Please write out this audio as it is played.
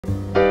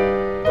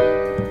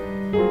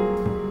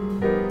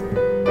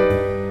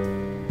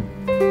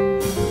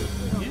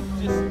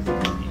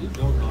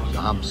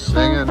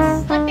singing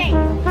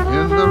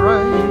in the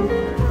rain.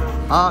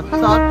 I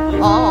thought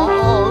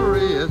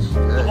glorious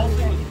day.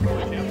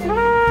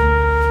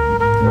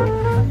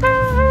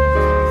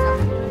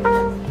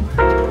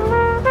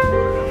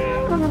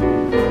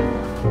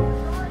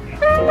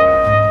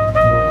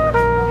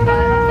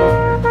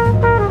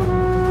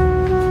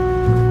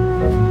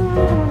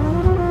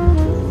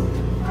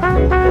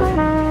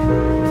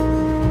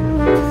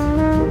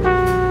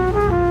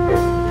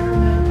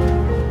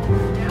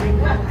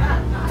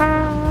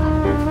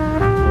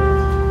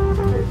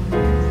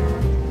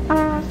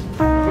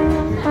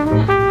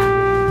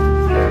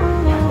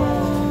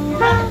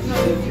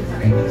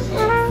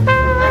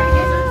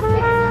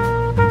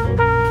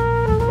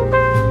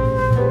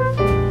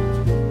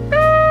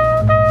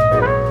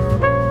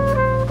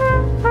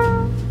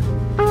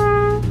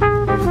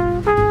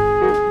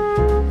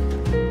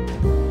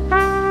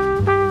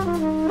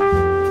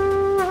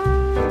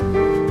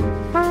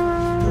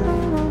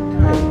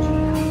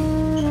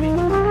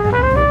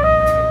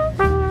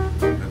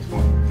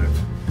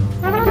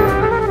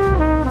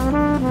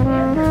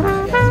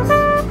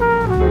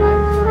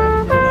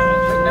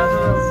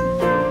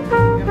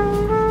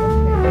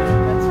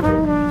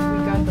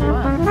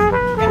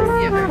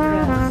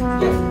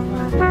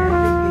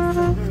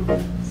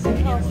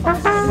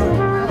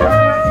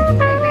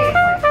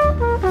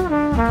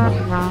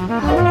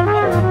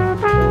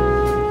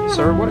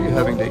 Sir, what are you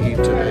having to eat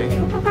today?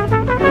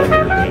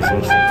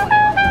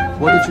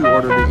 What did you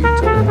order to eat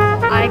today?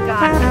 I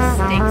got a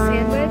steak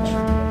sandwich,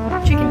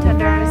 chicken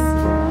tenders,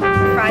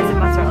 fries, and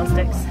mozzarella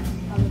sticks.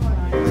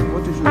 And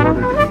what did you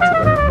order to eat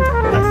today?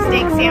 A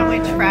steak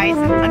sandwich, fries,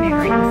 and onion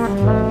rings.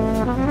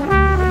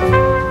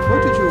 What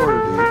did you order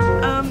to eat?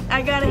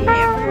 I got a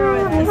hamburger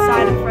with a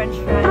side of french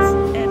fries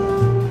and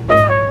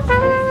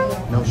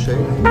no shake?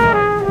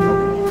 Okay.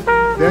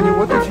 Daniel,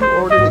 what did you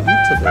order to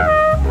eat today?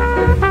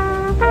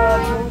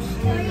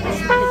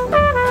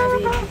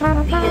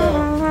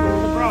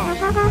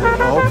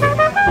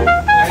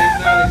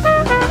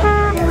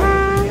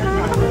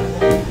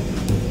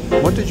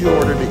 What did you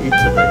order to eat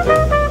today?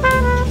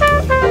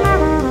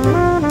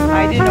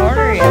 I didn't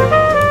order yet.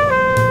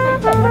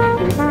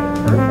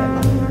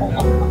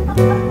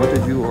 What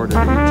did you order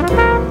to eat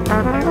today? I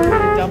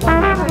ordered a double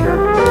hamburger.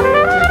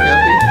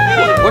 Kathy,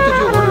 what did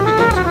you order to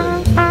eat today?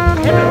 I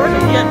haven't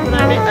ordered yet, but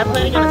I'm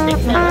planning on a steak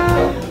sandwich.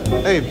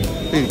 Hey,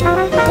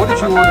 what did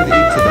you order to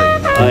eat today?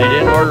 I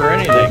didn't order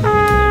anything.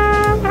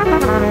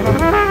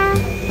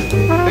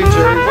 Hey,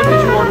 Jerry, what did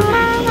you order to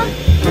eat today?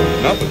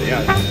 Nothing,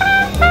 yeah.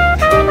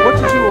 What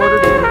did you order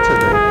to eat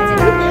today? I did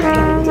not order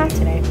anything to eat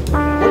today.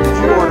 What did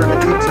you order to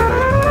eat today?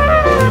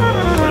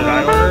 What did I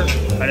order?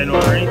 I didn't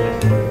order anything.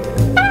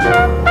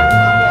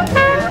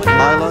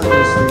 Lila is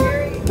the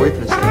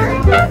waitress there.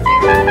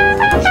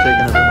 She's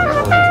taking everyone's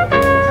order.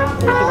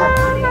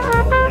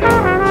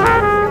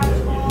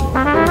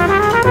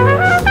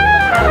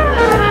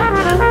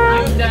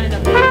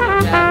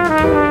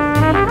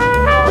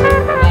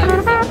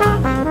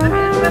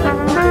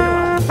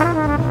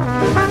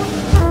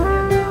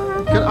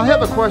 I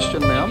have a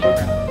question, ma'am.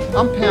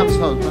 I'm Pam's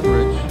husband,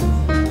 Rich,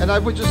 and I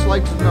would just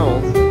like to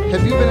know,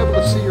 have you been able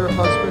to see your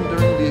husband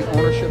during the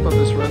ownership of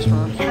this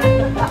restaurant?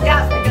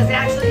 Yes, because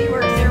actually he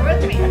works here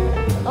with me.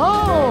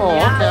 Oh,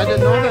 okay, I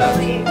didn't know that.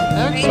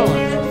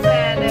 Excellent.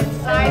 And if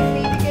size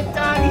need to get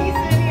done, he's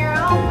in here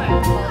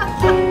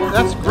helping.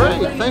 That's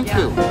great, thank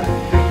you.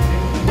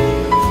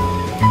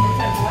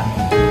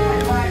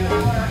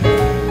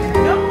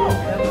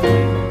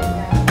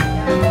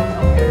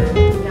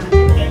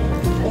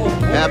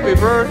 Happy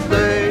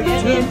birthday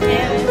to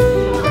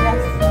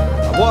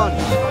one.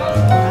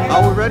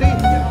 Are we ready?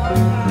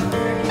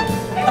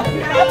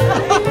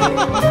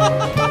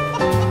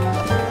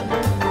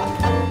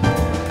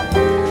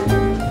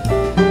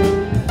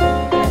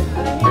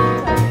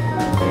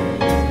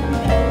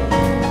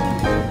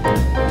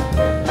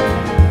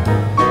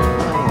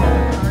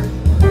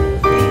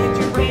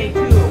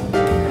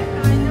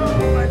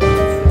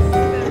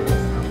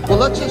 Well,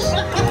 let's just...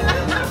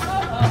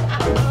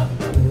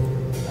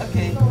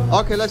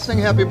 Okay, let's sing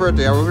happy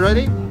birthday. Are we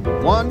ready?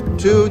 1,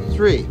 2,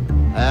 3.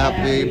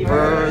 Happy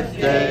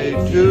birthday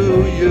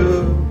to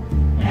you.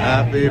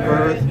 Happy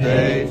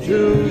birthday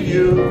to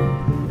you.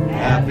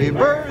 Happy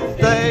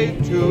birthday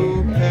to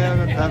you.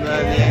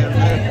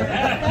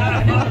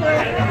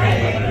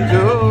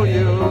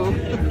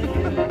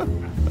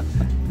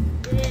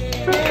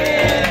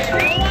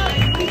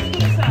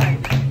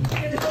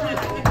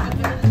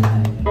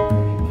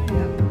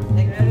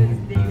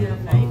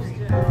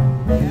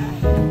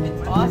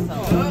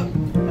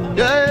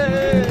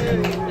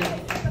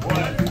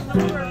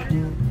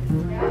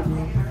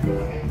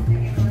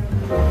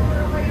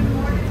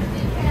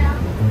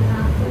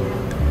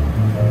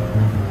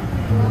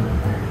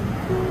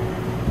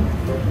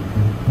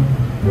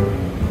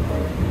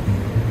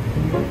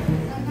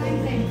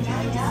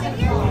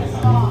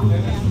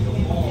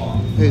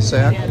 Hey,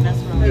 Zach.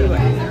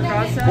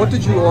 What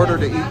did you order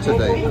to eat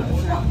today?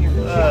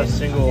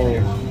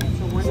 Single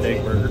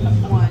steak burger.